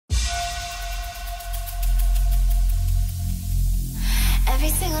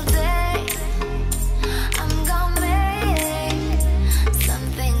single day, I'm gonna make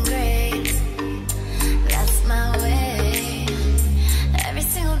something great. That's my way. Every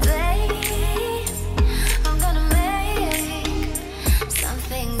single day, I'm gonna make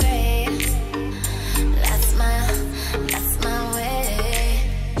something great. That's my way.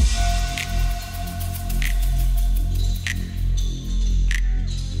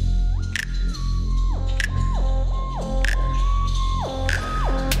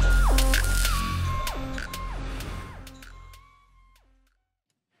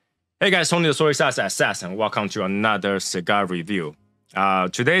 Hey guys, Tony the Soysauceassassin. Welcome to another cigar review.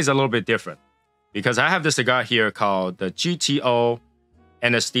 Today is a little bit different because I have this cigar here called the GTO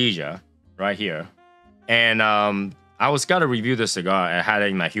Anesthesia right here. And I was gonna review this cigar. I had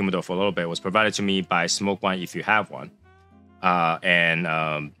it in my humidor for a little bit. It was provided to me by Smoke One if you have one.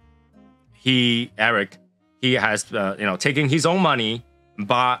 Eric, he has taking his own money,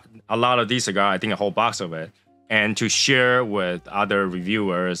 bought a lot of these cigars, I think a whole box of it, and to share with other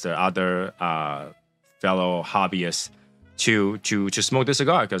reviewers, the other fellow hobbyists, to smoke the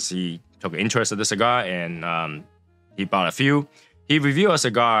cigar because he took interest in the cigar and he bought a few. He reviewed a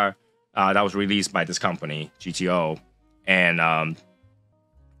cigar that was released by this company, GTO, and I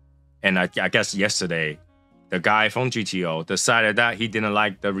guess yesterday, the guy from GTO decided that he didn't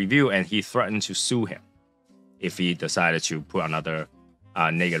like the review and he threatened to sue him if he decided to put another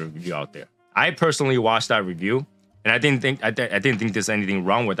negative review out there. I personally watched that review, and I didn't think there's anything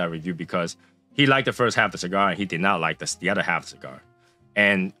wrong with that review because he liked the first half of the cigar and he did not like the other half of the cigar.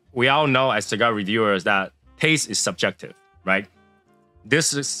 And we all know as cigar reviewers that taste is subjective, right? This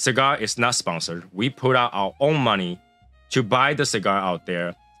cigar is not sponsored. We put out our own money to buy the cigar out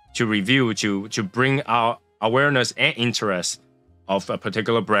there, to review, to bring our awareness and interest of a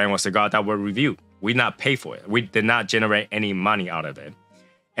particular brand or cigar that we review. We not pay for it. We did not generate any money out of it.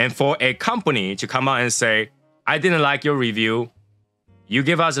 And for a company to come out and say, I didn't like your review, you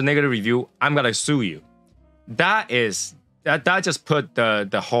give us a negative review, I'm gonna sue you. That just put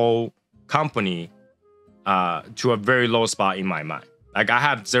the whole company to a very low spot in my mind. Like, I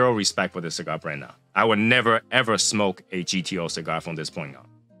have zero respect for this cigar brand now. I would never ever smoke a GTO cigar from this point on.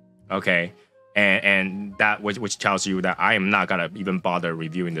 Okay? And that which tells you that I am not gonna even bother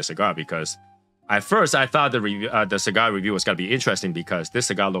reviewing the cigar because at first, I thought the cigar review was gonna be interesting because this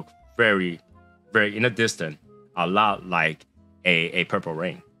cigar looked very, very in the distance, a lot like a Purple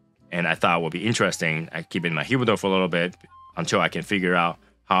Rain, and I thought it would be interesting. I keep it in my humidor for a little bit until I can figure out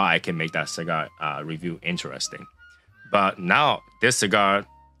how I can make that cigar review interesting. But now this cigar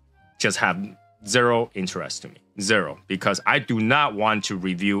just have zero interest to me, zero, because I do not want to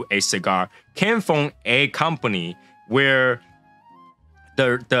review a cigar came from a company where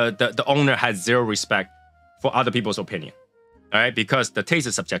the owner has zero respect for other people's opinion, all right? Because the taste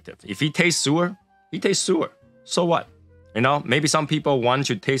is subjective. If he tastes sewer, he tastes sewer. So what? You know, maybe some people want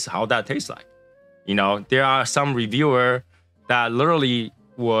to taste how that tastes like. You know, there are some reviewer that literally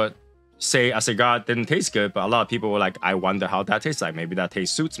would say a cigar didn't taste good, but a lot of people were like, I wonder how that tastes like. Maybe that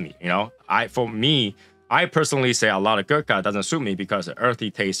taste suits me. You know, for me, I personally say a lot of gurkha doesn't suit me because the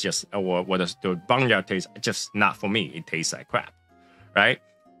earthy taste or the barnyard taste just not for me. It tastes like crap. Right?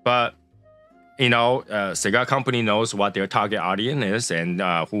 But, you know, cigar company knows what their target audience is and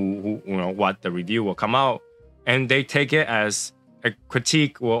what the review will come out. And they take it as a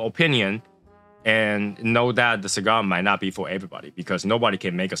critique or opinion and know that the cigar might not be for everybody because nobody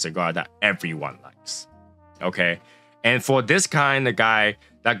can make a cigar that everyone likes. Okay? And for this kind of guy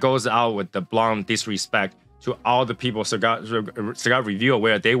that goes out with the blunt disrespect to all the people cigar reviewer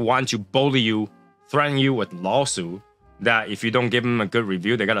where they want to bully you, threaten you with lawsuit, that if you don't give them a good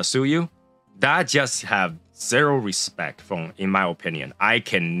review, they're gonna sue you. That just have zero respect in my opinion. I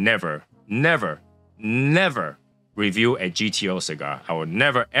can never review a GTO cigar. I will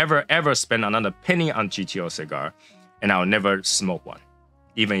never, ever spend another penny on GTO cigar, and I will never smoke one,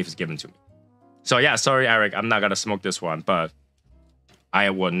 even if it's given to me. So yeah, sorry, Eric, I'm not gonna smoke this one, but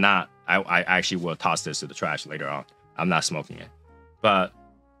I will not. I actually will toss this to the trash later on. I'm not smoking it, but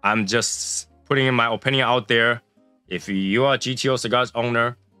I'm just putting in my opinion out there. If you are a GTO cigars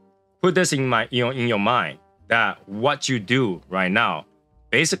owner, put this in your mind that what you do right now,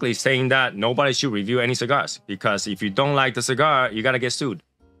 basically saying that nobody should review any cigars because if you don't like the cigar, you gotta get sued.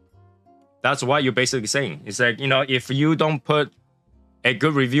 That's what you're basically saying. It's like, you know, if you don't put a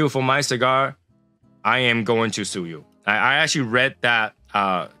good review for my cigar, I am going to sue you. I actually read that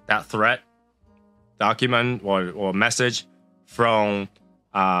threat document or message from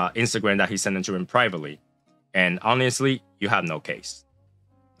Instagram that he sent it to him privately. And honestly, you have no case.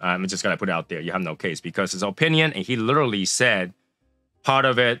 I'm just gonna put it out there. You have no case because his opinion, and he literally said part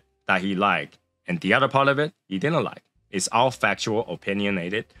of it that he liked, and the other part of it he didn't like. It's all factual,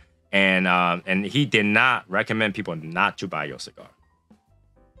 opinionated, and he did not recommend people not to buy your cigar.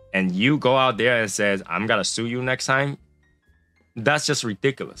 And you go out there and says, I'm gonna sue you next time. That's just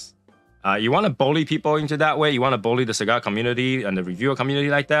ridiculous. You want to bully people into that way? You want to bully the cigar community and the reviewer community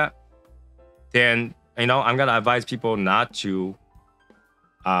like that? Then, I'm gonna advise people not to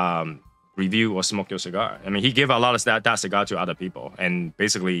review or smoke your cigar. I mean, he gave a lot of that cigar to other people, and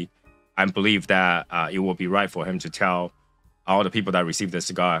basically, I believe that it will be right for him to tell all the people that received the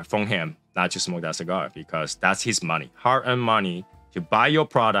cigar from him not to smoke that cigar, because that's his money, hard-earned money, to buy your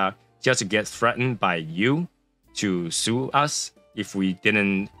product just to get threatened by you to sue us if we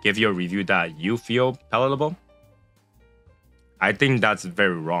didn't give you a review that you feel palatable. I think that's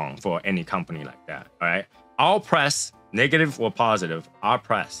very wrong for any company like that, all right? All press, negative or positive, are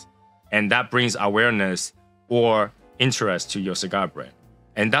press. And that brings awareness or interest to your cigar brand.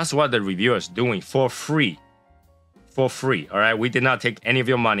 And that's what the reviewer is doing for free. For free, all right? We did not take any of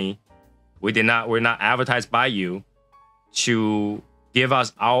your money. We're not advertised by you to give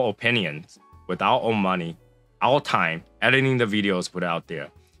us our opinions with our own money, our time, editing the videos, put it out there.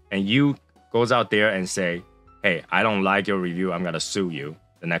 And you goes out there and say, hey, I don't like your review, I'm gonna sue you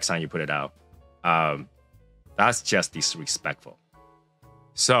the next time you put it out. That's just disrespectful.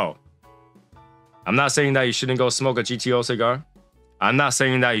 So, I'm not saying that you shouldn't go smoke a GTO cigar. I'm not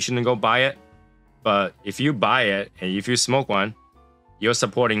saying that you shouldn't go buy it. But if you buy it and if you smoke one, you're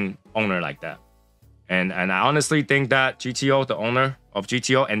supporting owner like that. And I honestly think that GTO, the owner of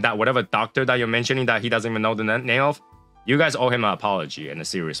GTO, and that whatever doctor that you're mentioning that he doesn't even know the name of, you guys owe him an apology, and a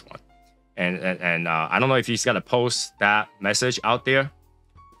serious one. And I don't know if he's gonna post that message out there,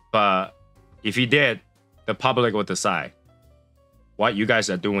 but if he did, the public will decide what you guys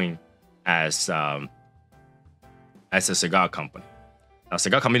are doing as a cigar company. Now,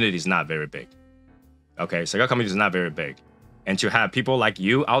 cigar community is not very big. Okay, cigar community is not very big. And to have people like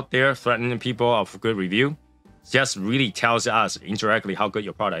you out there threatening people of good review just really tells us indirectly how good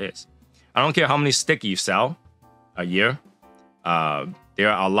your product is. I don't care how many sticks you sell a year. There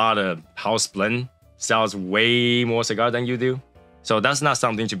are a lot of house blend sells way more cigars than you do. So that's not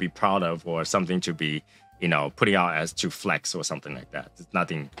something to be proud of or something to be, putting out as to flex or something like that. It's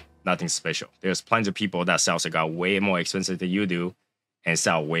nothing special. There's plenty of people that sell cigar way more expensive than you do and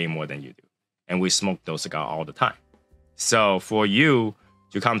sell way more than you do. And we smoke those cigars all the time. So for you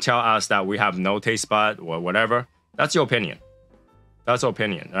to come tell us that we have no taste bud or whatever, that's your opinion. That's your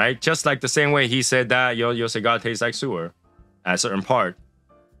opinion, right? Just like the same way he said that your cigar tastes like sewer at a certain part.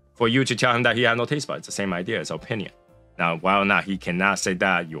 For you to tell him that he had no taste bud, it's the same idea, it's opinion. Now, while not he cannot say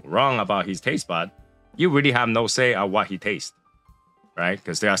that you're wrong about his taste bud, you really have no say on what he tastes, right?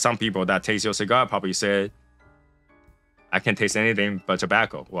 Because there are some people that taste your cigar probably said, I can't taste anything but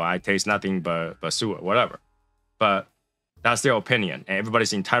tobacco, or I taste nothing but sewer, whatever. But that's their opinion, and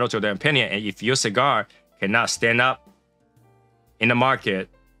everybody's entitled to their opinion. And if your cigar cannot stand up in the market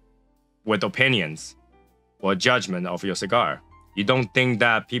with opinions or judgment of your cigar, you don't think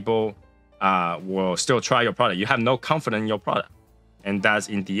that people will still try your product. You have no confidence in your product. And that's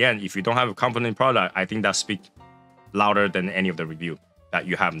in the end, if you don't have a confident product, I think that speaks louder than any of the review, that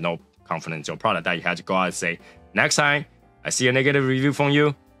you have no confidence in your product, that you had to go out and say, next time I see a negative review from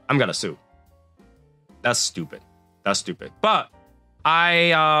you, I'm gonna sue. That's stupid. That's stupid. But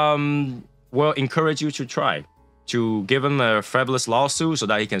I will encourage you to try to give him a fabulous lawsuit so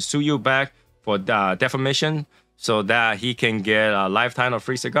that he can sue you back for defamation, so that he can get a lifetime of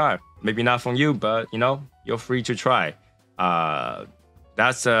free cigar. Maybe not from you, but you're free to try.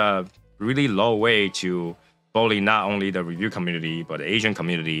 That's a really low way to bully not only the review community, but the Asian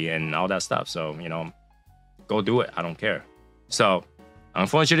community and all that stuff. So, go do it. I don't care. So,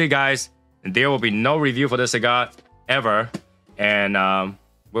 unfortunately, guys, there will be no review for this cigar ever. And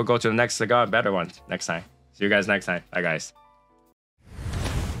we'll go to the next cigar, better one next time. See you guys next time. Bye, guys.